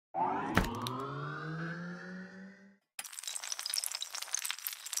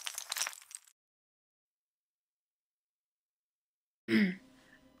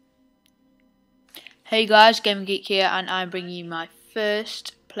Hey guys, Geek here, and I'm bringing you my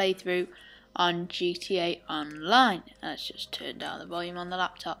first playthrough on GTA Online. Let's just turn down the volume on the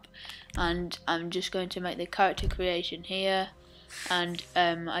laptop, and I'm just going to make the character creation here. And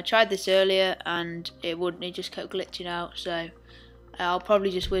I tried this earlier, and it just kept glitching out. So I'll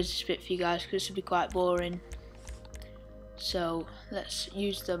probably just whiz this bit for you guys because this will be quite boring. So let's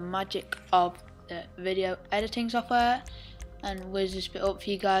use the magic of the video editing software and whiz this bit up for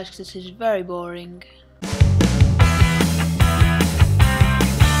you guys because this is very boring.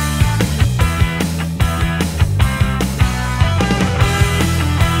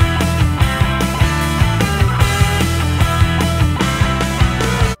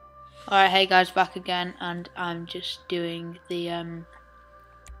 Alright, hey guys, back again, and I'm just doing the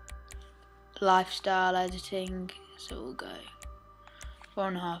lifestyle editing, so we'll go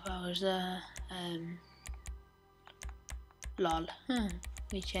 4.5 hours there. Lol,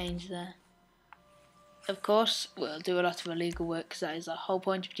 we changed there. Of course, we'll do a lot of illegal work because that is the whole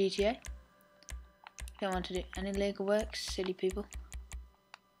point of GTA. Don't want to do any illegal work, silly people.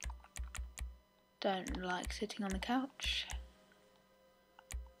 Don't like sitting on the couch.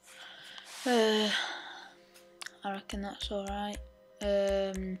 I reckon that's alright.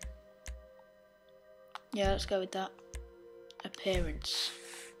 Yeah, let's go with that. Appearance.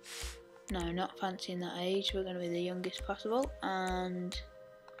 No, not fancying that age. We're going to be the youngest possible. And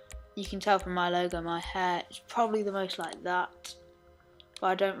you can tell from my logo, my hair is probably the most like that. But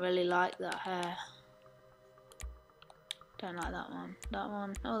I don't really like that hair. Don't like that one. That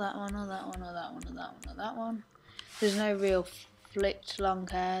one. Oh, that one. Oh, that one. Oh, that one. Oh, that one. Oh, that one. There's no real flicked long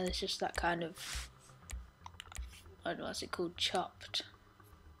hair. There's just that kind of, I don't know, what's it called, chopped.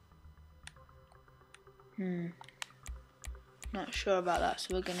 Not sure about that,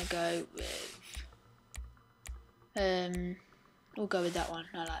 so we're gonna go with we'll go with that one.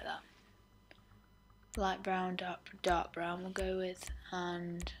 I like that. Light brown, dark brown we'll go with,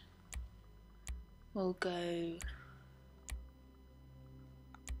 and we'll go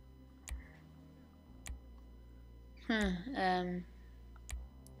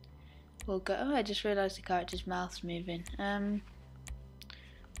we'll go. Oh, I just realised the character's mouth's moving.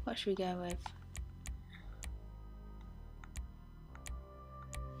 What should we go with?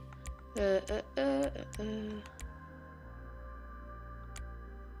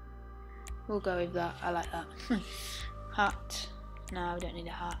 We'll go with that. I like that. Hat. No, we don't need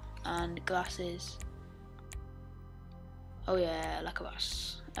a hat. And glasses. Oh yeah, like a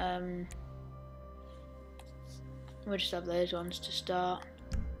boss. We'll just have those ones to start.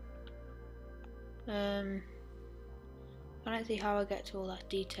 I don't see how I get to all that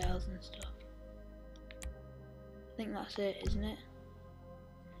details and stuff. I think that's it, isn't it?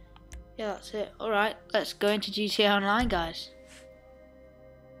 Yeah, that's it. Alright, let's go into GTA Online, guys.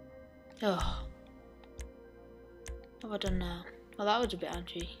 Oh. What have I done now? Well, that was a bit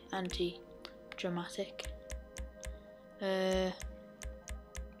anti-dramatic.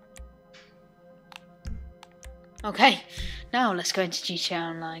 Okay, now let's go into GTA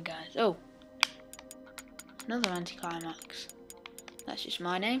Online, guys. Oh, another anticlimax. That's just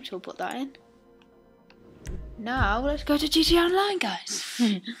my name, so we'll put that in. Now let's go to GTA Online, guys.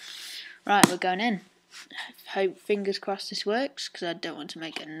 Right, we're going in. Hope, fingers crossed this works, because I don't want to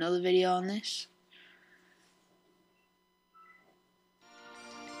make another video on this.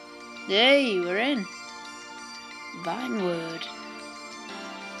 Yay, we're in. Vinewood.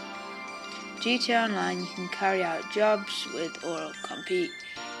 GTA Online, you can carry out jobs with or compete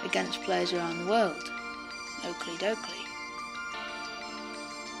against players around the world. Oakley dokley.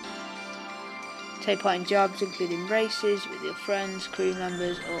 Take part in jobs including races with your friends, crew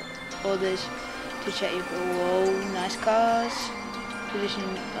members or others to check your whoa, nice cars. Position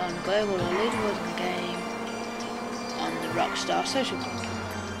on global or leaderboards in the game on the Rockstar social club.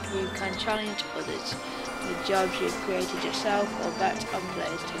 You can challenge others with jobs you've created yourself or bet on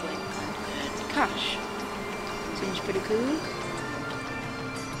players to win and earn cash. Seems pretty cool.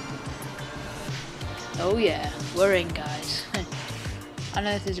 Oh yeah, we're in, guys. I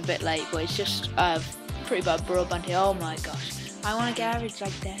know this is a bit late, but it's just I have pretty bad broadband here. Oh my gosh, I want a garage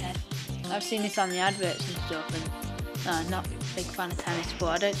like that. I've seen this on the adverts and stuff, and I'm not a big fan of tennis, but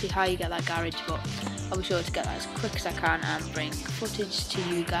I don't see how you get that garage, but I'll be sure to get that as quick as I can and bring footage to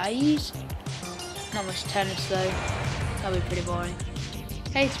you guys. Not much tennis though, that'll be pretty boring.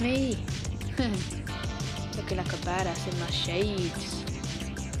 Hey, it's me! Looking like a badass in my shades.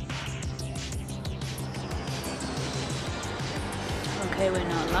 Okay, we're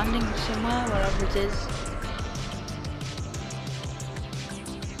now landing somewhere, wherever it is.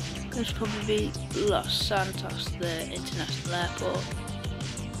 This should probably be Los Santos, the international airport.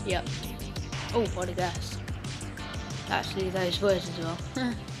 Yep. Oh, what a guess. Actually, those words as well.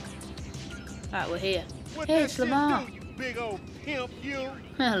 Right, we're here. Hey, it's Lamar. You big old pimp, you.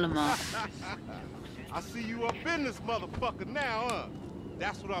 Lamar. I see you up in this motherfucker now, huh?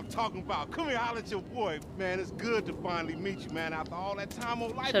 That's what I'm talking about. Come here, holler at your boy, man. It's good to finally meet you, man. After all that time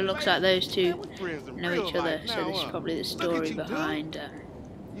on life. So it looks like those two know each other. Now, So this is probably the story behind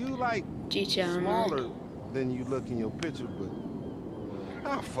you like GTA smaller than you look in your picture, but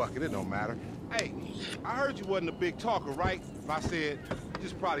oh fuck it, it don't matter. Hey, I heard you wasn't a big talker, right? If I said you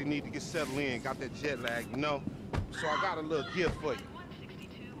just probably need to get settled in, got that jet lag, you know. So I got a little gift for you.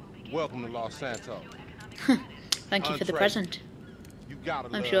 Welcome to Los Santos. Thank you for the present. You gotta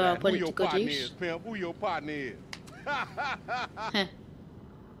I'm sure I'll put it to good use. Pimp? Who your partner is?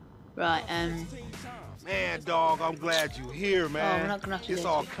 Right, man, dog, I'm glad you're here, man. Oh, we're not gonna have to It's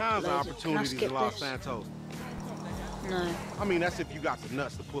all kinds of opportunities in Los Santos. No. I mean, that's if you got the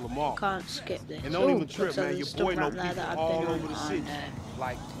nuts to pull them off. Can't skip this. And don't even trip, man. Your boy know there people that all over the city.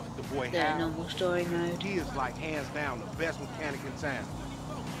 Like the boy the normal story mode. He is like hands down the best mechanic in town.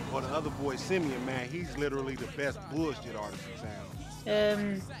 Or the other boy Simeon, man, he's literally the best bullshit artist in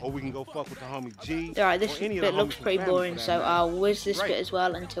town. Or we can go fuck with the homie G. Alright, this bit looks pretty boring, so I'll whiz this bit as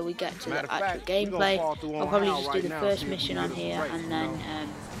well until we get to the actual gameplay. I'll probably just do the first mission on here and then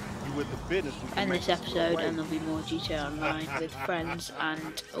end this episode, and there'll be more GTA Online with friends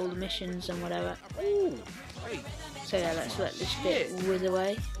and all the missions and whatever. So yeah, let's let this bit whiz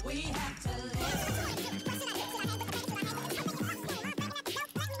away.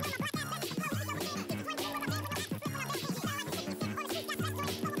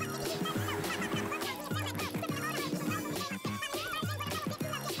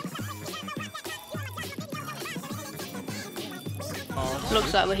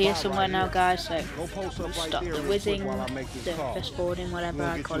 Looks like we're here somewhere now, guys, so we'll stop the whizzing, the fast forwarding, whatever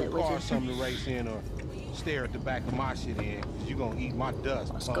I call it, whizzing. Stare at the back of my shit in, cause you gonna eat my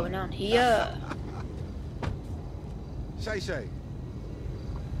dust. What's going on here? Shay.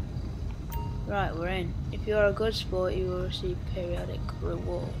 Right, we're in. If you are a good sport, you will receive periodic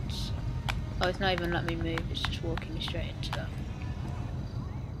rewards. Oh, it's not even letting me move, it's just walking me straight into that.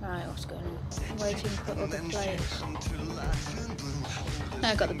 Right, what's going on? I'm waiting for other players.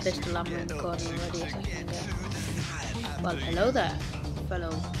 I got the pistol ammo in the corner already a second ago. Well, hello there,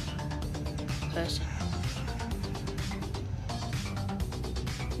 fellow person.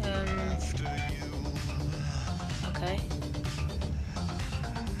 Okay.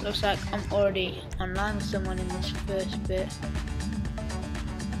 Looks like I'm already online with someone in this first bit.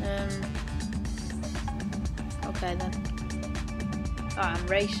 Okay then. Alright, I'm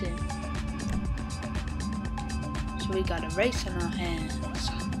racing. So we got a race in our hands.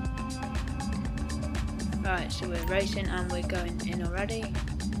 Right, so we're racing and we're going in already.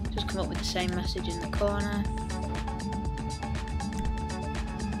 Just come up with the same message in the corner.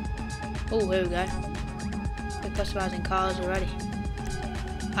 Oh, here we go. We're customizing cars already.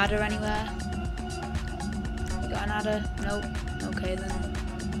 Adder anywhere? We got an adder? Nope. Okay then.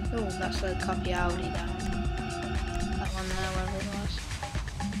 Oh, that's a copy Audi there. That one there, wherever it was.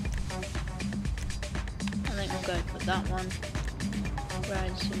 I think we'll go for that one.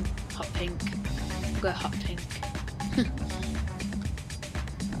 Red, some hot pink. We'll go hot pink.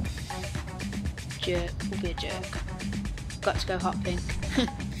 Jerk. We'll be a jerk. Got to go hot pink.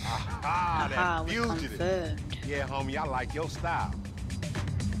 Aha, we're confirmed. Yeah, homie, I like your style.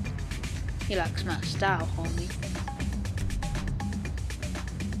 He likes my style, homie.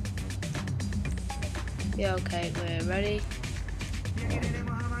 Yeah, okay, we're ready.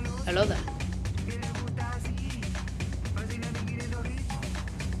 Hello there.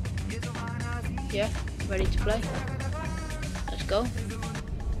 Yeah, ready to play? Let's go.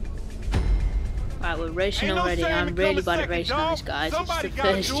 Right, we're racing already. I'm really bad at racing on this, guys. It's the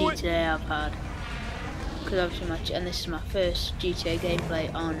first GTA I've had. Because obviously and this is my first GTA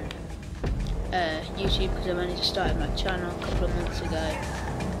gameplay on YouTube, because I've only just started my channel a couple of months ago.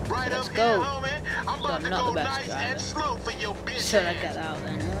 So let's go. So I'm not the best driver. So I get out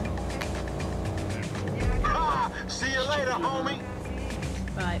then. See you later, homie.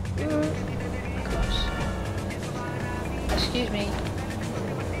 Right. Cross. Excuse me.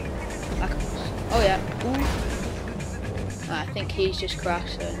 Oh yeah. Ooh. I think he's just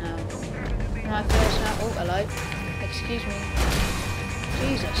crashed, so now. My first now. Oh, hello. Excuse me.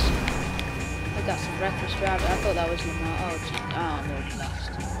 Jesus. I got some reckless driving. I thought that was Lamar. Oh, gee. Oh, I'm already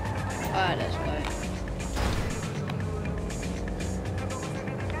lost. Alright, let's go.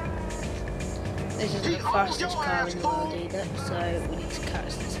 This isn't the fastest car in the world either, so we need to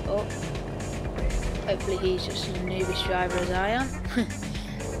catch this up. Hopefully he's just as noobish driver as I am.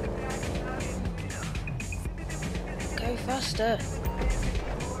 faster.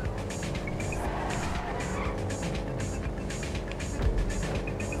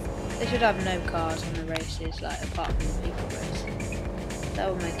 They should have no cars on the races, like apart from the people racing. That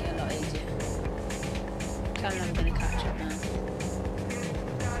will make it a lot easier. I'm gonna catch up now.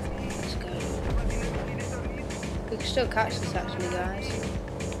 Let's go. We can still catch this actually, guys.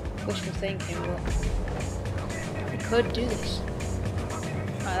 Wishful thinking, but we could do this.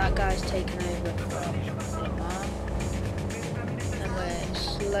 Right, that guy's taken over from the arm. And we're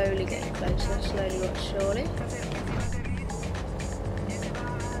slowly getting closer, slowly but surely.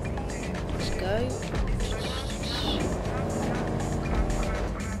 Let's go.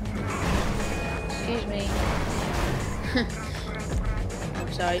 Excuse me.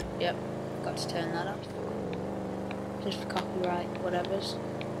 I'm sorry, yep, got to turn that off. Just for copyright, whatever's.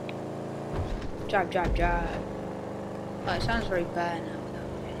 Drive, drive, drive. Oh, it sounds very bad now without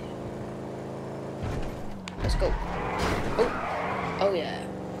the radio. Let's go. Oh, oh yeah.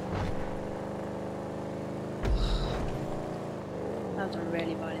 I've done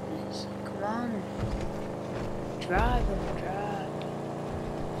really bad in this. Come on. Drive and drive.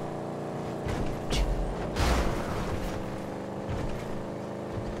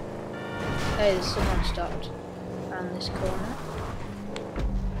 Hey, there's someone stopped around this corner.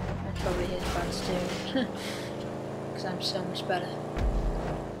 That's probably his bad steering. Because I'm so much better.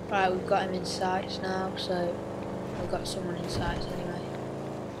 Right, we've got him in sights now, so we've got someone in sights anyway.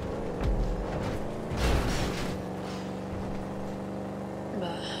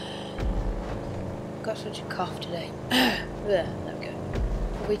 Got such a cough today. There we go.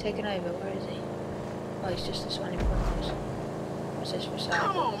 Have we taken over? Where is he? Oh, he's just this one in front of us. What's this for side?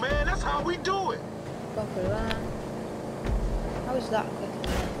 Come on, man, that's how we do it. Bumper around. How is that quick in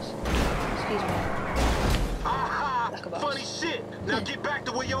minutes? Excuse me. Aha! Like a boss. Funny shit. Now get back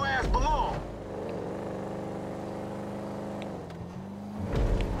to where your ass belongs.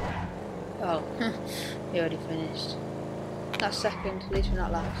 Oh, he already finished. That's second, at least we're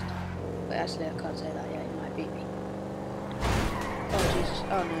not last. Wait, actually, I can't say that yet, he might beat me. Oh, Jesus.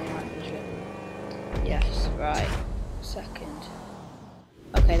 Oh, no, he might finish it. Yes, right. Second.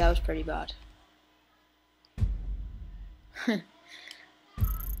 Okay, that was pretty bad. Right,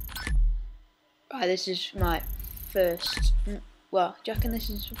 this is my first. Well, do you reckon this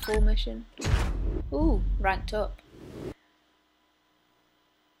is a full mission? Ooh, ranked up.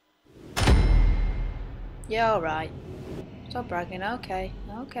 Yeah, alright. Stop bragging. Okay,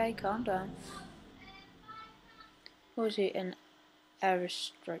 okay, calm down. What was it? An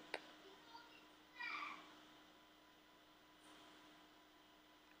airstrip.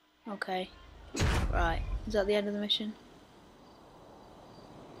 Okay. Right. Is that the end of the mission?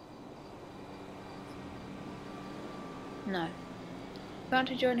 No. If you want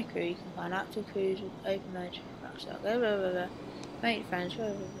to join a crew, you can find active crews with open mode, blah, blah, blah, blah. Make friends, blah,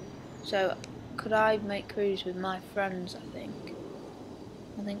 blah, blah. So, could I make crews with my friends, I think?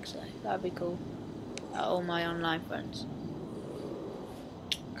 I think so. That'd be cool. All my online friends.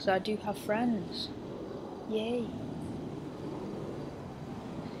 Because I do have friends. Yay.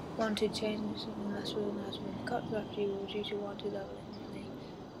 Wanted changing something less organised when the cops after you will due to wanted level instantly.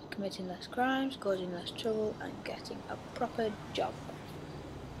 Committing less crimes, causing less trouble, and getting a proper job.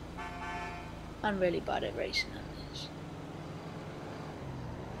 I'm really bad at racing at this.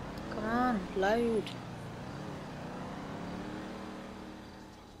 Come on, load.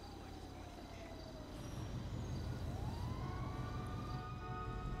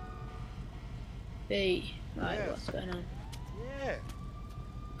 B. Right, Yes. what's going on? Yeah.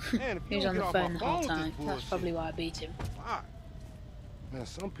 Man, if He you was don't on get the off my phone the whole with this time. That's bullshit. probably why I beat him. Fuck. Man,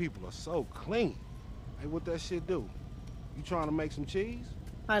 some people are so clean. Hey, what that shit do? You trying to make some cheese?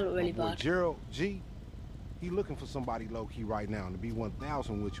 I look really My boy bad. Gerald, G, he looking for somebody low-key right now. And to be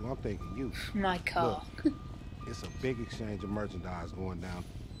 1,000 with you, I'm thinking you. My car. Look, it's a big exchange of merchandise going down.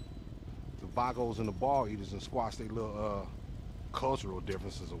 The Vagos and the ball eaters and squash their little cultural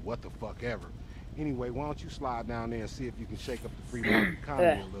differences or what the fuck ever. Anyway, why don't you slide down there and see if you can shake up the free market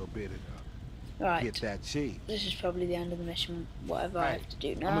economy a little bit and Right. get that cheese. This is probably the end of the mission. Whatever I have to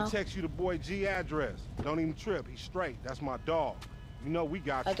do I'm now. gonna text you the boy G address. Don't even trip. He's straight. That's my dog. You know we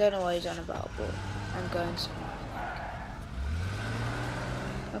got I you. don't know what he's on about, but I'm going somewhere.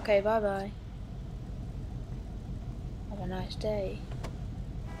 Okay, bye bye. Have a nice day.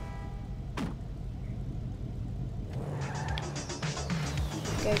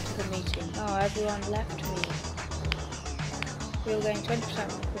 Go to the meeting. Oh, everyone left me. We will gain 20%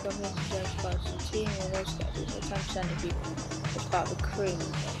 of the government today for the team and those scheduled, so 10% of people as part of the crew.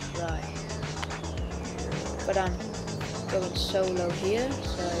 Right. But I'm going solo here,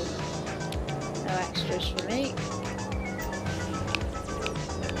 so no extras for me.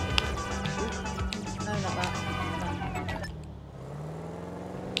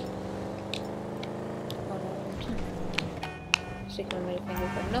 Sticking my middle finger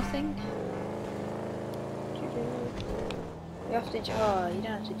for nothing. You have to. Oh, you don't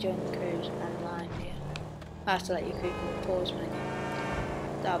have to join the crews online here. I have to let your crew from the pause menu.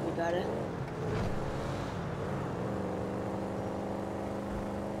 That'll be better.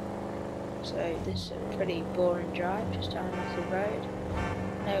 So this is a pretty boring drive, just down a massive road.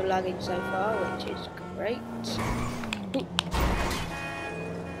 No lagging so far, which is great. Ooh.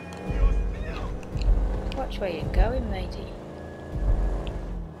 Watch where you're going, matey.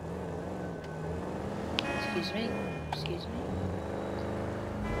 Excuse me. Excuse me.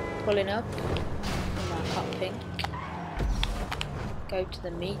 Pulling up in my hot pink. Go to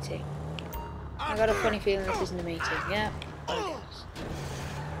the meeting. I got a funny feeling this isn't a meeting. Yeah. Oh, yes.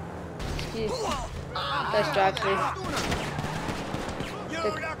 Excuse me. Let's drive through. I'm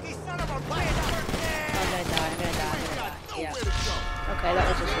gonna die. Yeah. Okay, that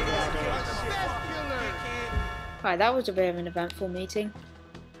was a silly idea. Right, that was a bit of an eventful meeting.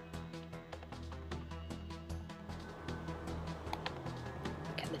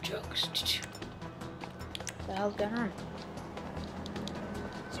 Get the drugs. What the hell's going on?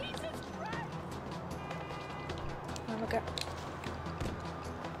 Oh my god.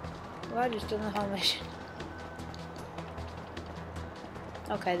 Well, I just done the whole mission.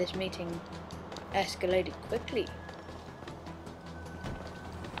 Okay, this meeting escalated quickly.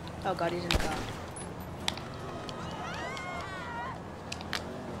 Oh god, he's in the car.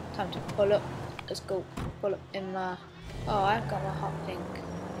 Time to pull up. Let's go pull up in my... Oh, I've got my hot pink.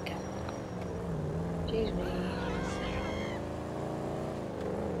 Okay. Excuse me.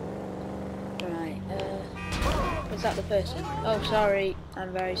 Right, was that the person? Oh, sorry.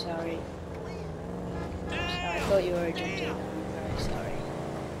 I'm very sorry. I'm sorry. I thought you were a gentleman. I'm very sorry.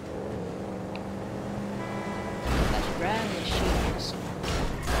 Let's ram the sheets.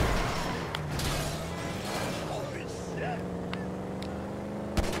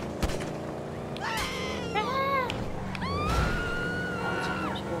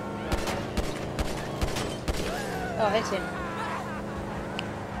 Oh, hit him.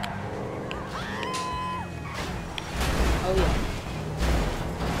 Oh yeah.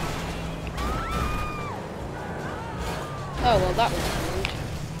 Oh well, that was rude.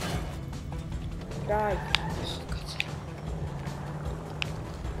 Drive.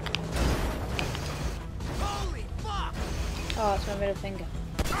 Holy fuck! Oh, that's my middle finger.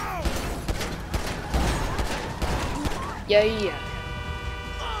 Yeah.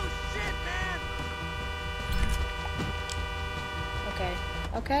 Oh shit, man!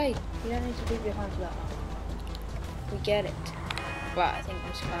 Okay. You don't need to leave your hand for that long. We get it. Right, I think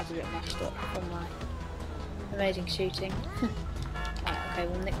this car's a bit messed up from my amazing shooting. Right, okay,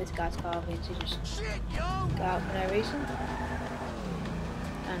 we'll nick this guy's car means he just Shit, yo! go out for no reason.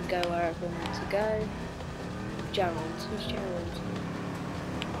 And go wherever we want to go. Gerald. Who's Gerald?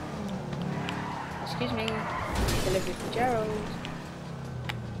 Excuse me. Delivery for Gerald.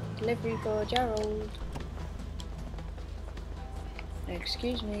 Delivery for Gerald.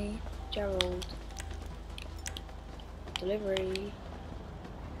 Excuse me, Gerald. Delivery.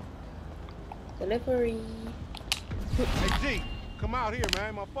 Delivery. Hey, G, come out here,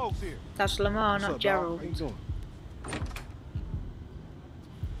 man. My folks here. That's Lamar, What's not up, Gerald. dog? How you doing?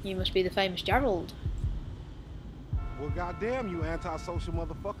 You must be the famous Gerald. Well, goddamn, you antisocial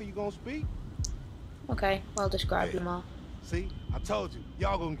motherfucker. You gonna speak? Okay, well described, Hey. Lamar. See, I told you,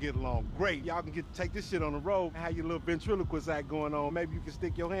 y'all gonna get along great. Y'all can take this shit on the road. Have your little ventriloquist act going on. Maybe you can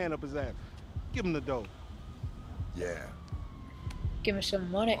stick your hand up his ass. Give him the dough. Yeah, Give me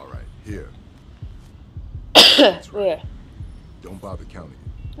some money. all right, here. Where? Don't bother counting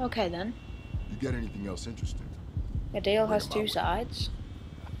it. Okay then. You get anything else interesting? A deal Bring has 'em my two way. sides.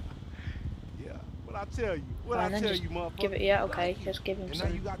 Yeah, what I tell you? What Fine, I then tell just you, motherfucker? give it. Yeah, okay. Like you. Just give him And now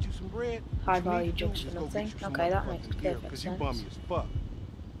some you got you some bread. high What you value need to do drugs is for go get nothing. you some Okay, that motherfucking makes gear, perfect 'cause you sense. bummy as fuck.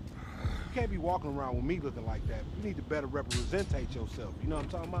 You can't be walking around with me looking like that. You need to better representate yourself. You know what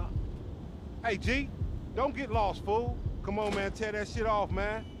I'm talking about? Hey, G, don't get lost, fool. Come on, man. Tear that shit off,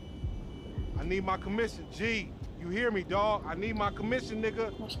 man. I need my commission. G, you hear me, dog? I need my commission,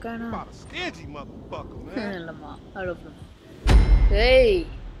 nigga. What's going You on? about a stingy motherfucker, man. Lamar. I love Lamar. Hey!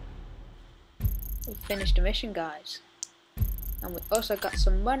 We finished the mission, guys. And we also got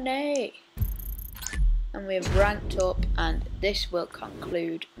some money. And we have ranked up, and this will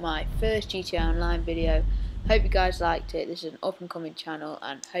conclude my first GTA Online video. Hope you guys liked it. This is an up and coming channel,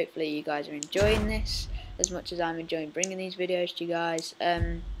 and hopefully you guys are enjoying this as much as I'm enjoying bringing these videos to you guys.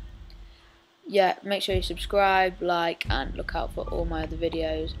 Yeah, make sure you subscribe, like, and look out for all my other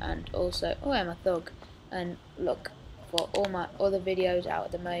videos, and also, oh, I'm a thug, and look for all my other videos out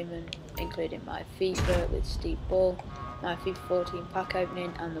at the moment, including my FIFA with Steve Ball, my FIFA 14 pack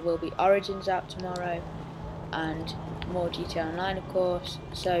opening, and there will be Origins out tomorrow, and more GTA Online of course.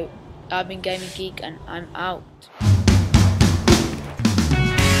 So I've been Gaming Geek, and I'm out.